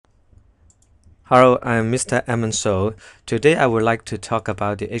Hello, I'm Mr. Emin So. Today I would like to talk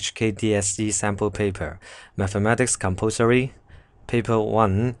about the HKDSE sample paper, Mathematics Compulsory, Paper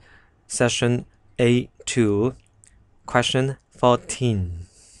 1, Session A2, Question 14.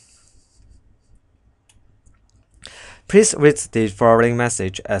 Please read the following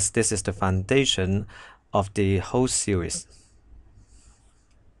message as this is the foundation of the whole series.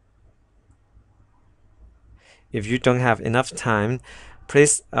 If you don't have enough time,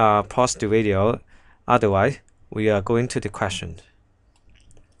 please pause the video. Otherwise, we are going to the question.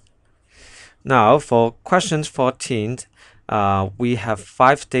 Now, for question 14, we have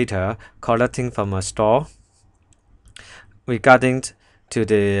 5 data collecting from a store regarding to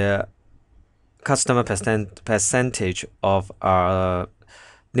the customer percentage of our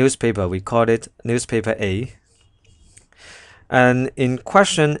newspaper. We call it newspaper A. And in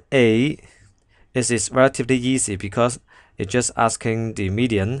question A, it is relatively easy because it's just asking the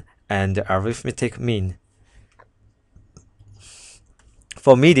median and the arithmetic mean.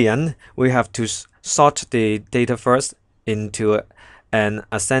 For median, we have to sort the data first into an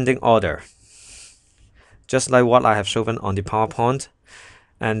ascending order, just like what I have shown on the PowerPoint,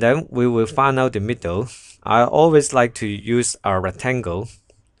 and then we will find out the middle. I always like to use a rectangle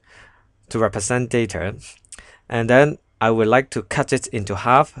to represent data, and then I would like to cut it into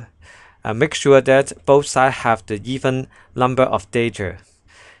half and make sure that both sides have the even number of data.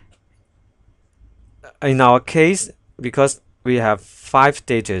 In our case, because we have 5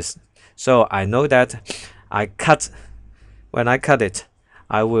 data, so I know that when I cut it,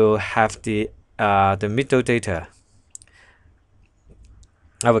 I will have the middle data.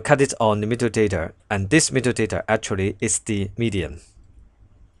 I will cut it on the middle data, and this middle data actually is the median.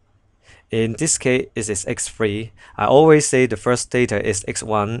 In this case, it is x3. I always say the first data is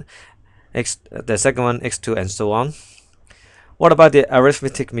x1, the second one x2, and so on. What about the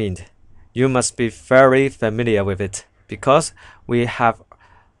arithmetic mean? You must be very familiar with it because we have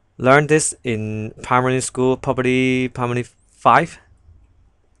learned this in primary school, probably primary 5.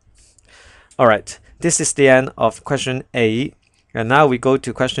 Alright, this is the end of question A, and now we go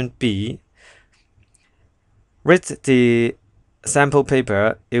to question B. Read the sample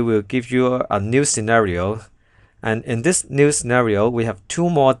paper. It will give you a new scenario, and in this new scenario we have 2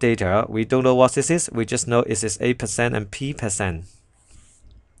 more data. We don't know what this is, we just know it is A% and P%.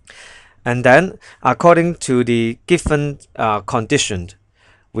 And then, according to the given condition,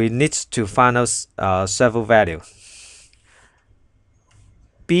 we need to find out several values.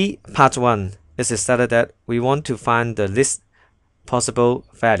 B part 1 is stated that we want to find the least possible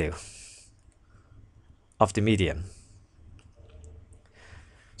value of the median.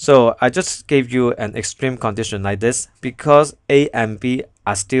 So I just gave you an extreme condition like this because A and B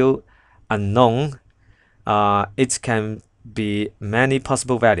are still unknown. It can be many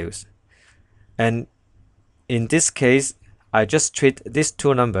possible values. And in this case, I just treat these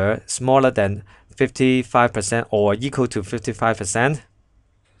 2 numbers smaller than 55% or equal to 55%.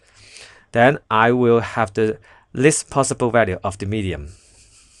 Then I will have the least possible value of the median.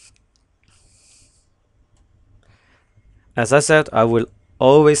 As I said, I will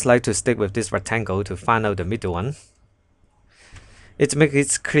always like to stick with this rectangle to find out the middle one. It makes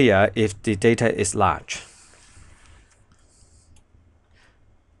it clear if the data is large.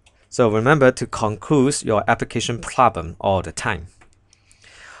 So remember to conclude your application problem all the time.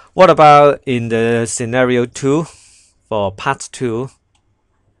 What about in the scenario 2 for part 2?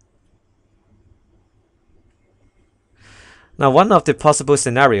 Now, one of the possible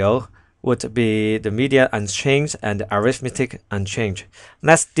scenarios would be the median unchanged and the arithmetic unchanged.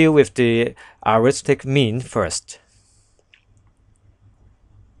 Let's deal with the arithmetic mean first.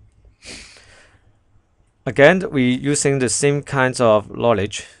 Again, we're using the same kinds of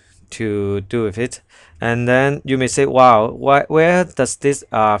knowledge to do with it. And then you may say, wow, where does this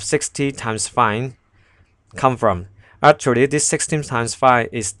 60 times 5 come from? Actually, this 16 times 5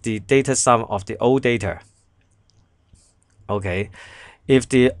 is the data sum of the old data. Okay, if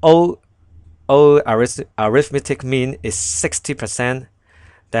the old arithmetic mean is 60%,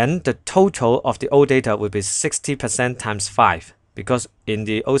 then the total of the old data will be 60% times 5, because in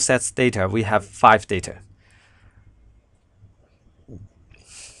the old sets data we have 5 data.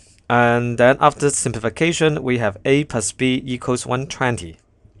 And then after simplification, we have A plus B equals 120.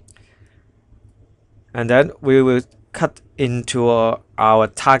 And then we will cut into our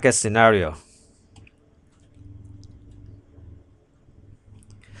target scenario.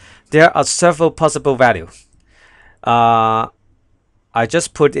 There are several possible values. I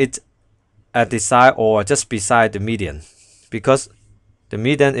just put it at the side or just beside the median because the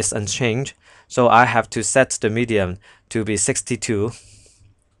median is unchanged. So I have to set the median to be 62.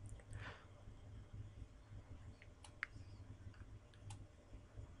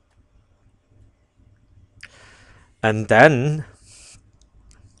 And then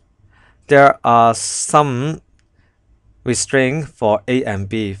there are some restraint for A and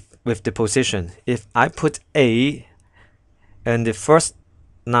B with the position. If I put A in the first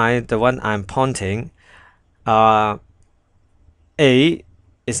line, the one I'm pointing, A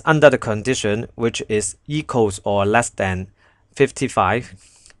is under the condition which is equals or less than 55,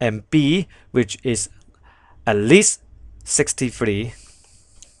 and B, which is at least 63.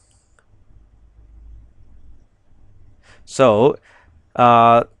 So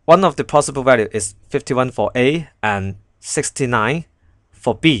one of the possible value is 51 for A and 69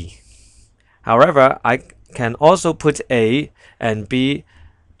 for B. However, I can also put A and B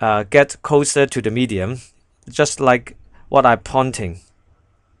get closer to the medium, just like what I am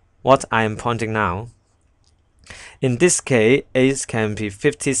pointing now. In this case, A can be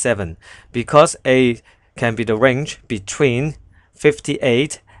 57 because A can be the range between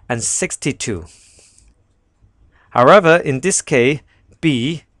 58 and 62. However, in this case,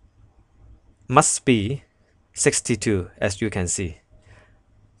 B must be 62, as you can see.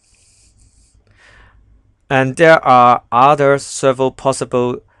 And there are other several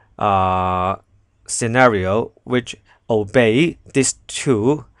possible scenarios which obey these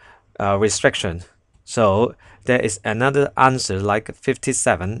two restrictions. So there is another answer like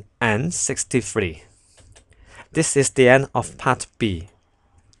 57 and 63. This is the end of part B.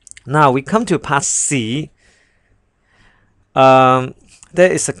 Now we come to part C. There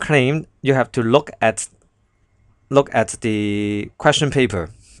is a claim. You have to look at the question paper.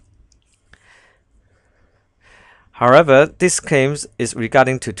 However, this claim is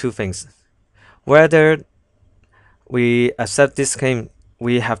regarding to two things. Whether we accept this claim,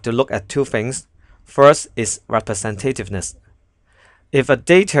 we have to look at two things. First is representativeness. If a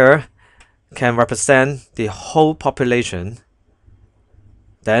data can represent the whole population,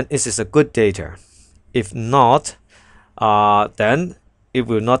 then it is a good data. If not, then it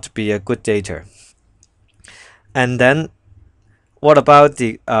will not be a good data. And then what about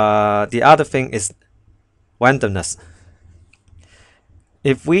the other thing is randomness.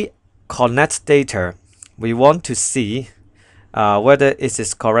 If we connect data, we want to see whether it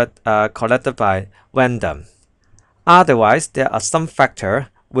is collected by random. Otherwise, there are some factors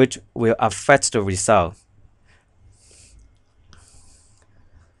which will affect the result.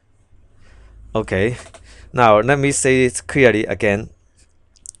 Okay, now let me say it clearly again.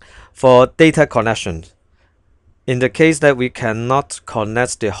 For data collection, in the case that we cannot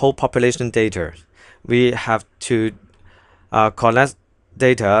connect the whole population data, we have to collect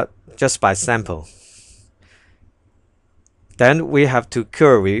data just by sample. Then we have to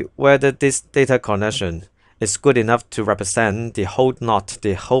query whether this data collection is good enough to represent the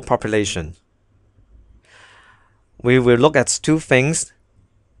whole population. We will look at two things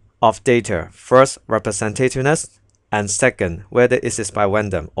of data. First, representativeness, and second, whether it is by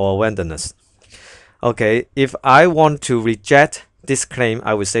random or randomness. Okay, if I want to reject this claim,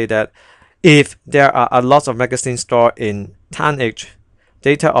 I would say that if there are a lot of magazines stored in tonnage,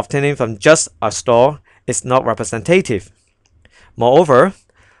 data obtaining from just a store is not representative. Moreover,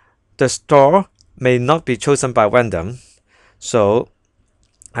 the store may not be chosen by random, so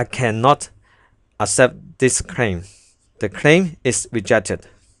I cannot accept this claim. The claim is rejected.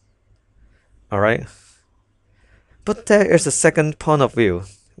 Alright? But there is a second point of view.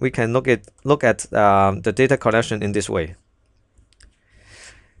 We can look at the data collection in this way.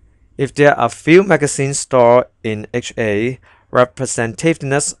 If there are few magazines stored in HA,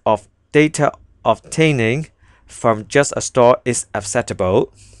 representativeness of data obtaining from just a store is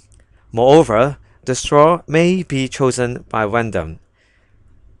acceptable. Moreover, the store may be chosen by random.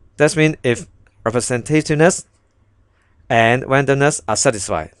 That means if representativeness and randomness are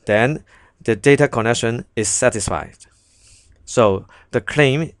satisfied, then the data collection is satisfied. So the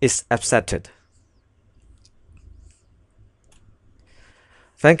claim is accepted.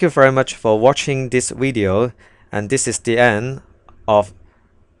 Thank you very much for watching this video, and this is the end of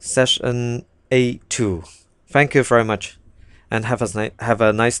session A2. Thank you very much, and have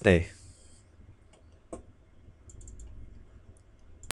a nice day.